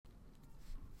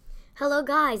Hello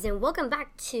guys, and welcome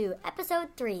back to episode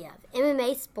 3 of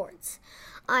MMA Sports.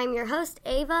 I'm your host,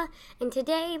 Ava, and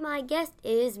today my guest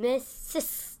is Miss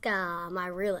Syska, my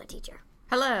real lit teacher.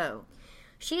 Hello.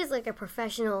 She is like a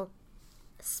professional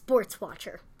sports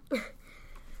watcher. So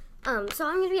I'm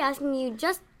going to be asking you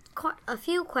just a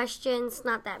few questions,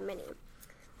 not that many.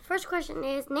 First question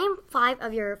is, name 5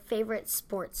 of your favorite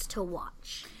sports to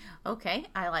watch. Okay,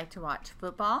 I like to watch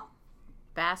football,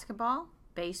 basketball,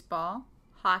 baseball,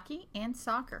 hockey, and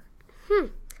soccer.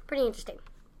 Pretty interesting.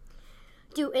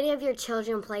 Do any of your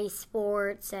children play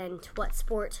sports, and what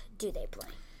sport do they play?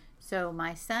 So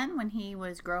my son, when he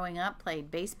was growing up, played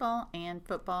baseball and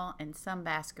football and some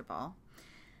basketball.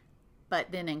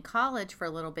 But then in college for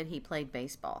a little bit, he played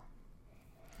baseball.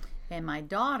 And my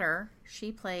daughter,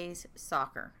 she plays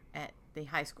soccer at the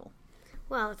high school.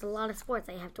 Well, it's a lot of sports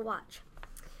that you have to watch.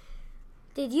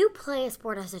 Did you play a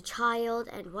sport as a child,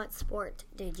 and what sport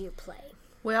did you play?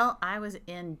 Well, I was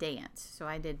in dance, so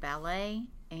I did ballet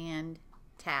and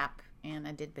tap, and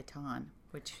I did baton,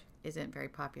 which isn't very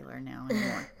popular now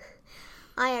anymore.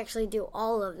 I actually do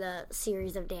all of the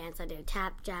series of dance. I do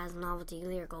tap, jazz, novelty,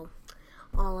 lyrical,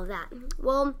 all of that.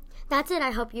 Well, that's it.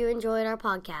 I hope you enjoyed our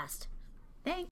podcast. Thanks.